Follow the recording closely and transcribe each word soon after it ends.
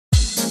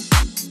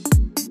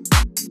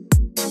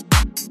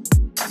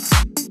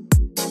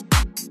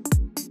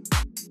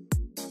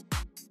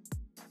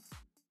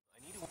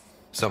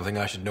Something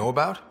I should know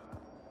about?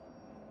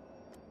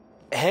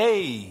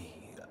 Hey,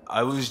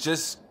 I was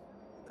just...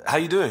 How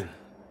you doing?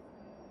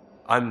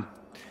 I'm...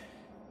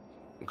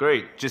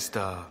 Great, just,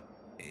 yeah,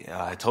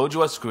 I told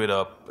you I screwed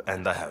up,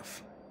 and I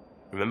have.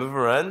 Remember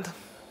Varand?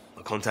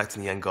 I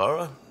contacted the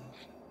Angara?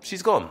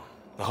 She's gone.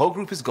 The whole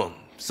group is gone.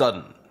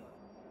 Sudden.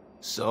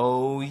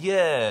 So,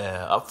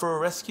 yeah, up for a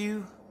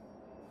rescue?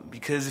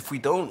 Because if we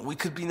don't, we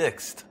could be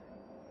next.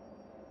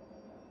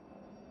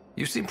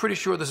 You seem pretty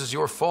sure this is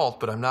your fault,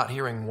 but I'm not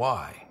hearing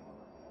why.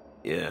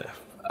 Yeah,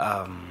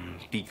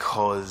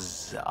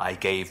 because I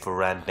gave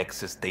Varand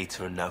Nexus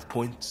data and nav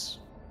points.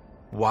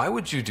 Why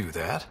would you do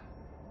that?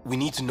 We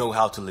need to know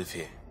how to live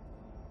here.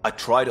 I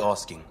tried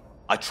asking.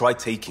 I tried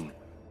taking.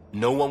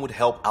 No one would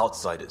help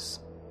outsiders.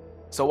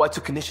 So I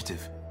took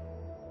initiative.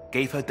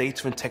 Gave her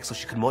data and tech so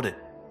she could mod it.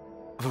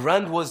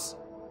 Varand was...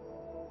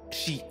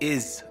 She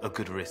is a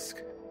good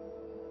risk.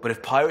 But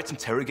if pirates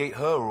interrogate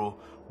her or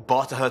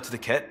barter her to the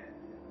Ket,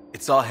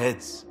 it's our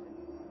heads.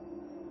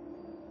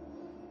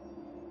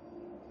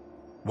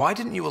 Why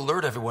didn't you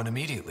alert everyone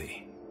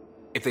immediately?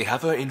 If they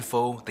have her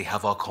info, they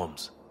have our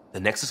comms.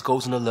 The Nexus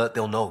goes on alert,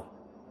 they'll know.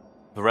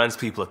 Varand's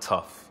people are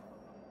tough.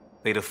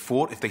 They'd have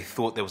fought if they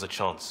thought there was a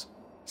chance.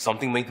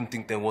 Something made them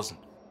think there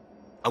wasn't.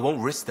 I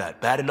won't risk that.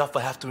 Bad enough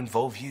I have to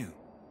involve you.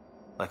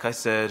 Like I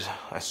said,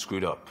 I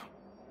screwed up.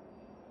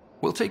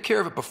 We'll take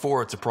care of it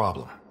before it's a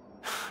problem.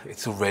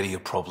 It's already a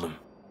problem.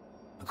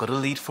 I got a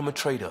lead from a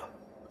trader.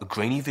 A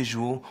grainy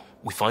visual.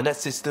 We find that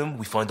system,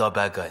 we find our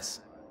bad guys.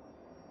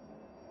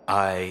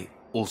 I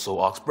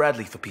also asked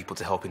Bradley for people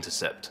to help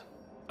intercept.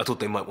 I thought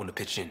they might want to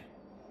pitch in.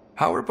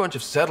 How are a bunch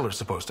of settlers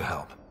supposed to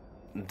help?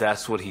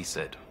 That's what he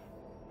said.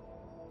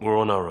 We're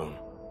on our own.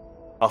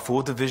 I'll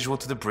forward the visual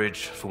to the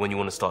bridge for when you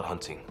want to start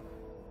hunting.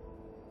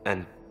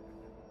 And...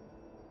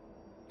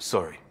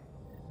 sorry.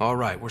 All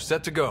right, we're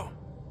set to go.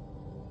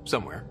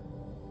 Somewhere.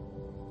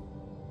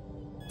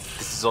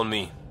 This is on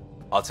me.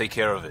 I'll take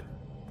care of it.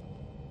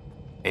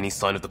 Any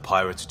sign of the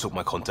pirates who took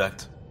my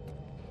contact?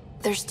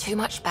 There's too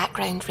much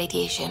background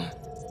radiation.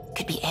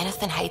 Could be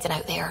anything hiding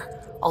out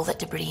there. All that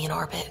debris in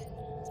orbit.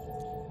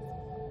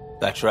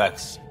 That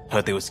tracks.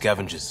 Heard they were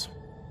scavengers.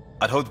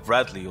 I'd hoped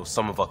Bradley or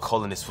some of our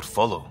colonists would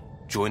follow.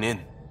 Join in.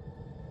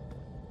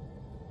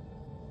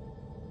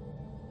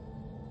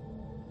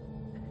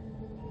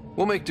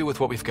 We'll make do with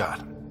what we've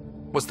got.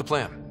 What's the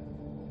plan?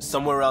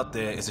 Somewhere out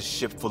there is a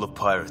ship full of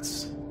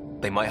pirates.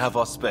 They might have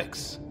our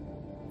specs.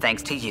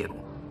 Thanks to you.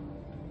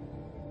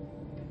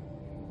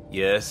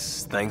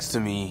 Yes, thanks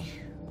to me.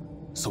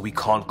 So we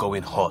can't go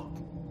in hot.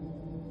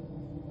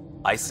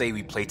 I say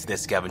we play to their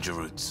scavenger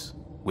routes.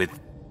 With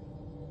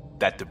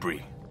that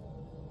debris.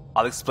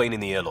 I'll explain in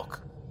the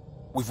airlock.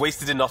 We've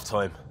wasted enough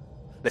time.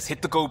 Let's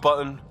hit the go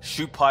button,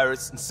 shoot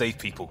pirates, and save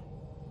people.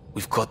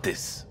 We've got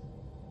this.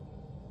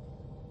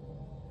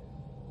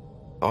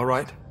 All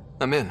right,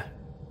 I'm in.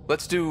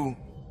 Let's do...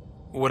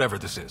 whatever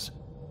this is.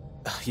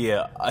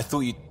 Yeah, I thought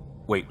you'd...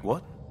 Wait,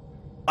 what?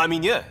 I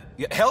mean, yeah,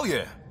 hell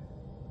yeah!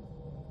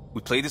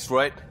 We play this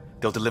right,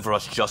 they'll deliver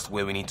us just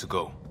where we need to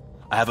go.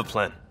 I have a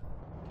plan.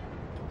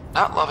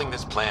 Not loving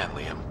this plan,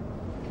 Liam.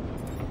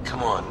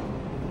 Come on.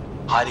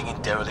 Hiding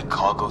in derelict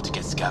cargo to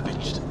get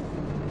scavenged.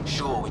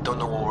 Sure, we don't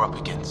know what we're up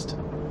against.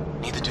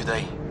 Neither do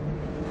they.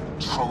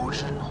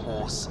 Trojan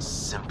horse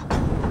simple.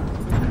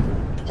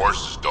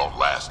 Horses don't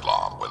last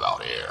long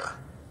without air.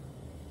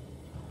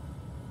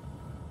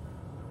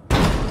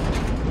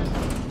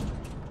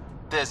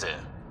 There's air.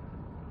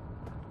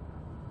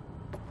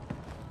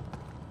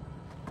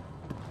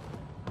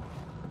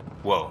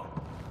 Whoa.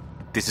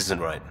 This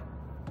isn't right.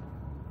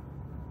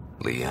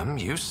 Liam,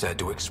 you said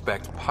to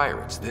expect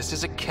pirates. This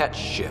is a catch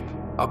ship.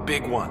 A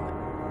big one.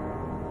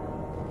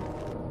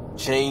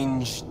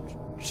 Change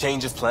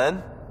of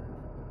plan?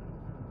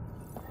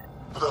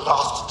 For the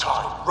last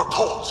time,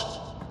 report.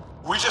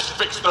 We just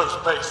fixed those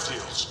base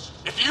seals.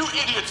 If you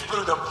idiots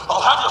blew them,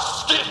 I'll have your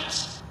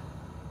skins!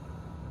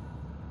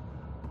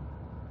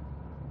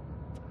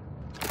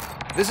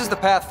 This is the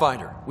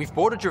Pathfinder. We've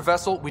boarded your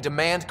vessel. We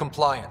demand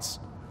compliance.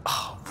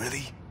 Oh,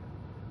 really?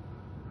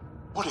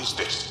 What is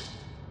this?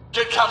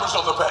 Get cameras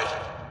on the bay.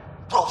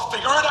 We'll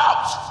figure it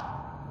out!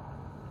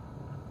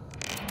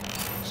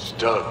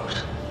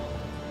 Stoked.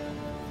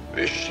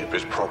 This ship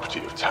is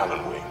property of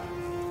Talonwing.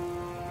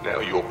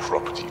 Now you're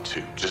property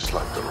too, just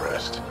like the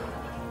rest.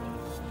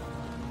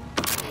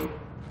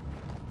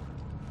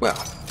 Well,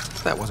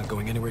 that wasn't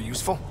going anywhere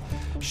useful.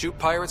 Shoot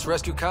pirates,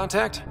 rescue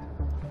contact?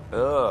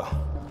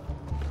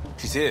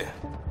 She's here.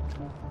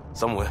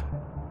 Somewhere.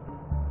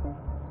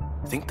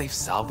 Think they've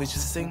salvaged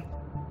this thing?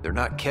 They're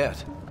not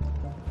Ket.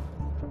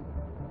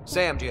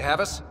 Sam, do you have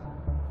us?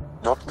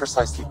 Not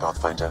precisely,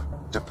 Pathfinder.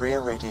 Debris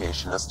and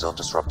radiation are still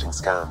disrupting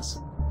scans.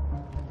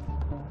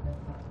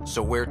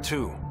 So where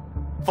to?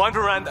 Find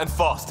Varand and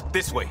fast.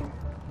 This way.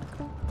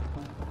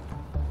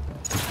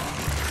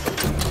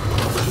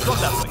 Not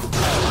that way.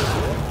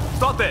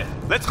 Start there.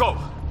 Let's go.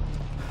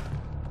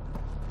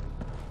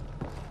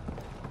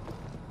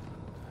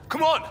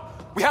 Come on.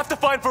 We have to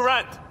find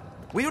Varand.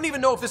 We don't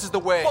even know if this is the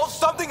way. Well,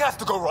 something has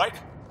to go right.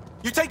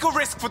 You take a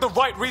risk for the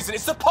right reason.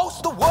 It's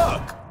supposed to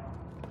work!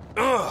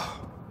 Ugh.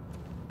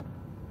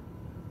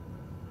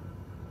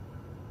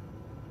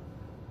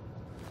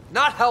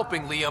 Not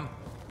helping, Liam.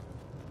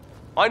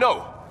 I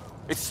know.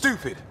 It's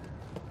stupid.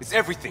 It's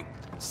everything.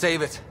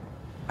 Save it.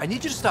 I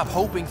need you to stop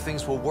hoping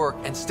things will work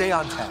and stay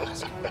on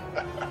task.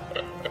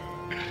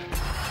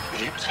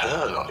 You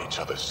turn on each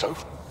other so...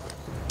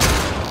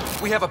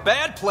 We have a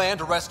bad plan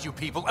to rescue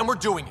people, and we're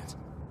doing it.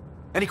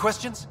 Any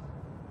questions?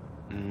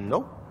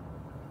 Nope.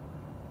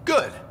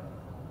 Good.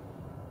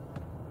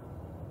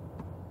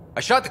 I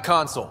shot the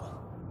console.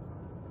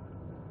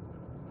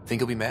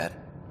 Think he'll be mad?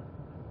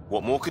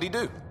 What more could he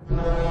do?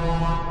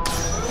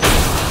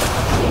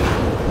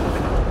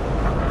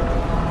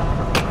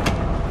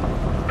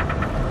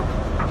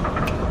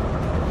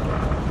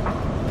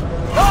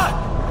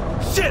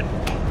 Ah! Shit!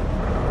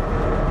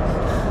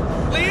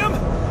 Liam?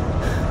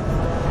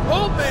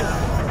 Hold me!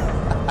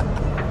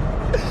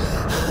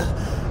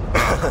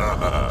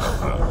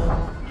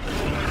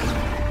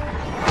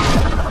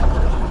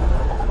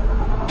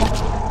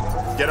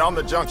 Get on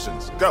the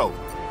junctions. Go.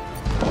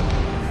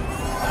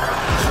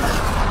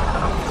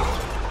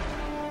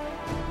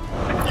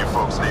 You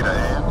folks need a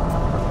hand?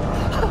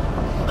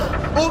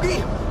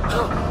 Augie!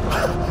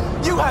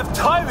 You have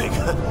timing!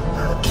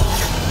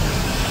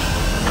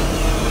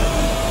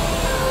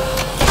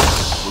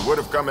 We would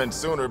have come in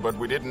sooner, but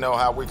we didn't know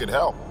how we could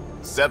help.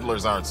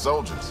 Settlers aren't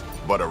soldiers,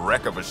 but a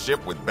wreck of a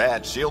ship with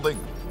bad shielding?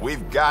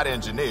 We've got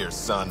engineers,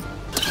 son.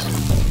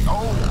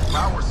 Oh,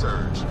 power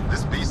surge.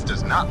 This beast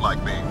does not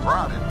like being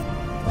prodded.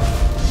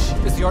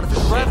 It's the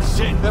artificial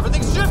gravity.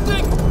 Everything's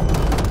shifting!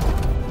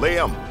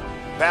 Liam,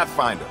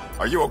 Pathfinder,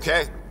 are you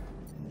okay?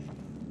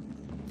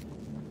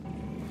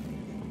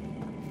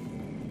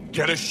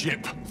 Get a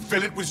ship,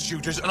 fill it with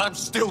shooters, and I'm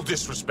still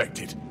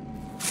disrespected.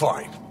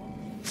 Fine.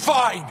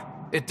 Fine!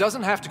 It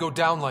doesn't have to go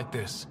down like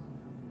this.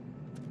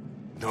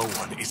 No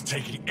one is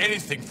taking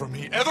anything from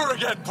me ever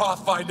again,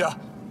 Pathfinder!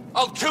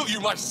 I'll kill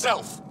you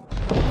myself!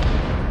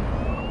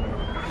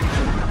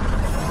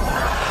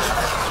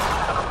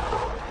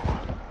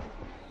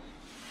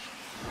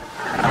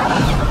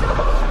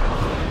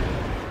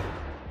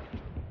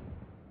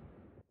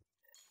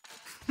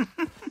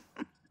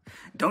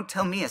 Don't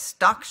tell me a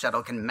stock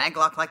shuttle can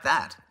maglock like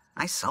that.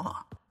 I saw.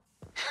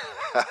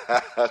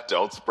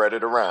 Don't spread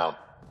it around.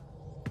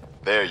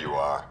 There you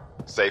are.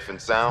 Safe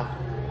and sound?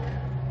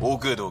 All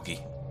good,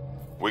 Augie.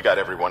 We got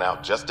everyone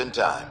out just in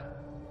time.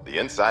 The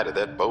inside of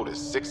that boat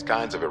is 6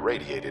 kinds of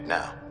irradiated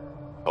now.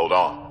 Hold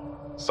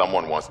on.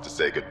 Someone wants to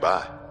say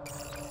goodbye.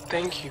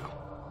 Thank you,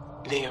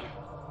 Liam.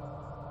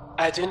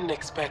 I didn't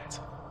expect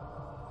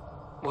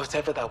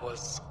whatever that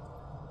was.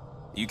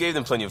 You gave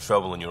them plenty of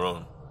trouble on your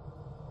own.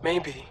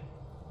 Maybe.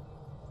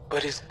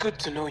 But it's good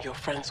to know your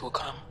friends will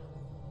come.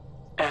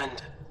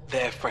 And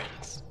their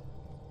friends.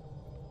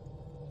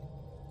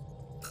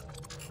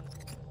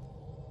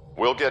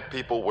 We'll get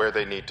people where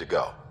they need to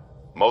go.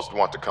 Most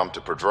want to come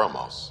to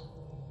Prodromos.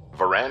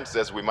 Varan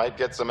says we might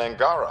get some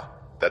Angara.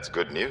 That's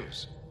good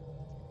news.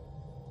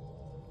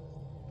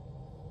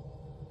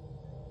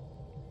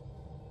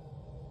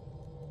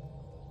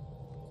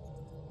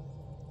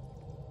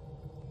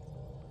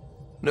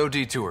 No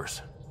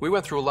detours. We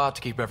went through a lot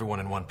to keep everyone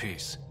in one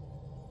piece.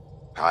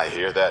 I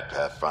hear that,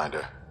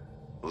 Pathfinder.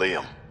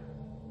 Liam,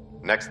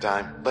 next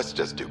time, let's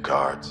just do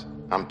cards.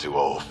 I'm too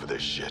old for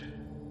this shit.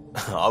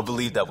 I'll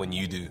believe that when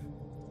you do.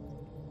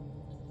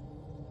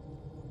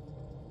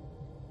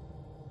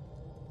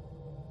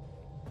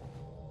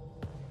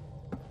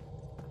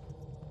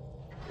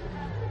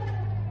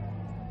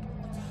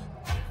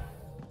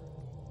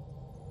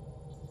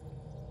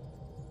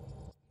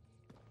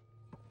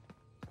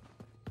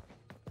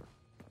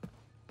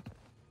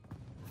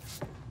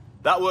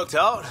 That worked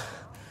out.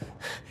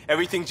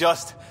 Everything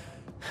just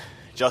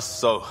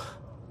so.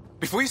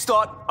 Before you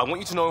start, I want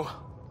you to know,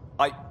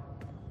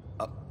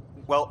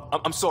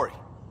 I'm sorry.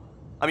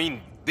 I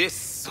mean,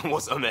 this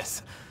was a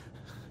mess.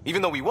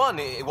 Even though we won,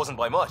 it wasn't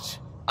by much.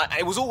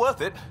 It was all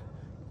worth it.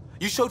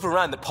 You showed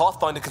Varan that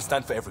Pathfinder can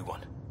stand for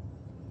everyone.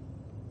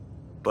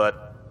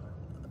 But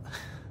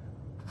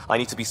I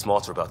need to be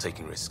smarter about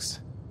taking risks.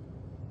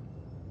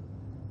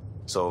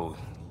 So,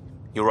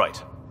 you're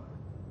right.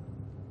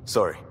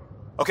 Sorry.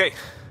 Okay,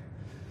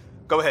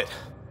 go ahead.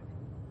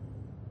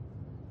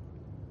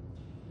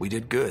 We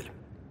did good.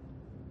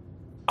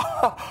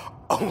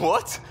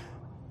 What?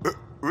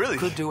 Really?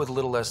 Could do with a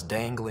little less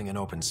dangling in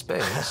open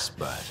space,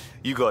 but...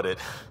 You got it.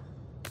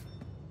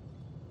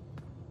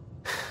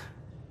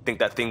 Think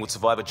that thing would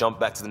survive a jump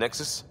back to the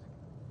Nexus?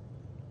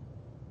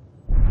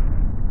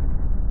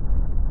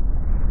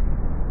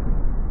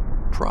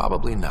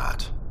 Probably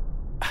not.